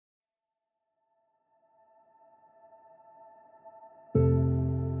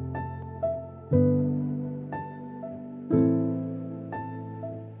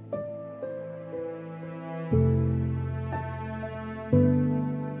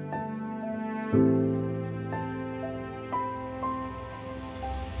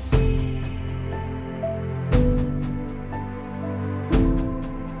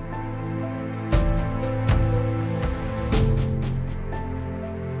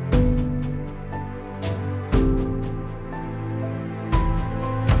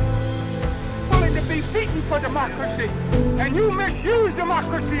for democracy, and you misuse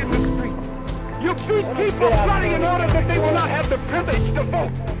democracy in the street. You beat people bloody in order that they will not have the privilege to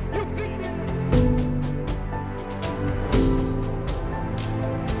vote. You beat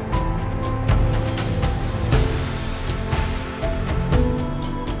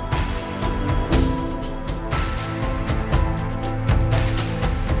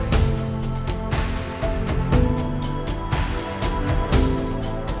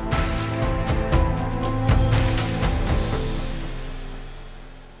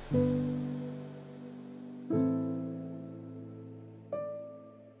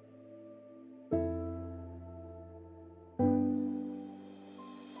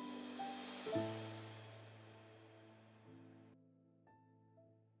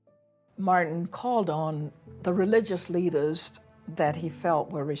Martin called on the religious leaders that he felt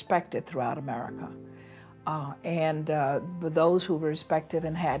were respected throughout America. Those who were respected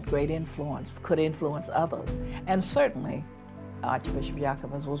and had great influence, could influence others. And certainly, Archbishop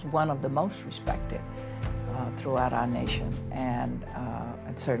Iakovos was one of the most respected throughout our nation and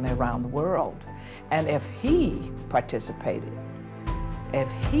certainly around the world. And if he participated,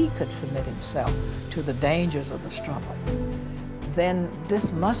 if he could submit himself to the dangers of the struggle, then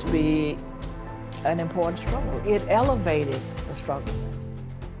this must be an important struggle. It elevated the struggle.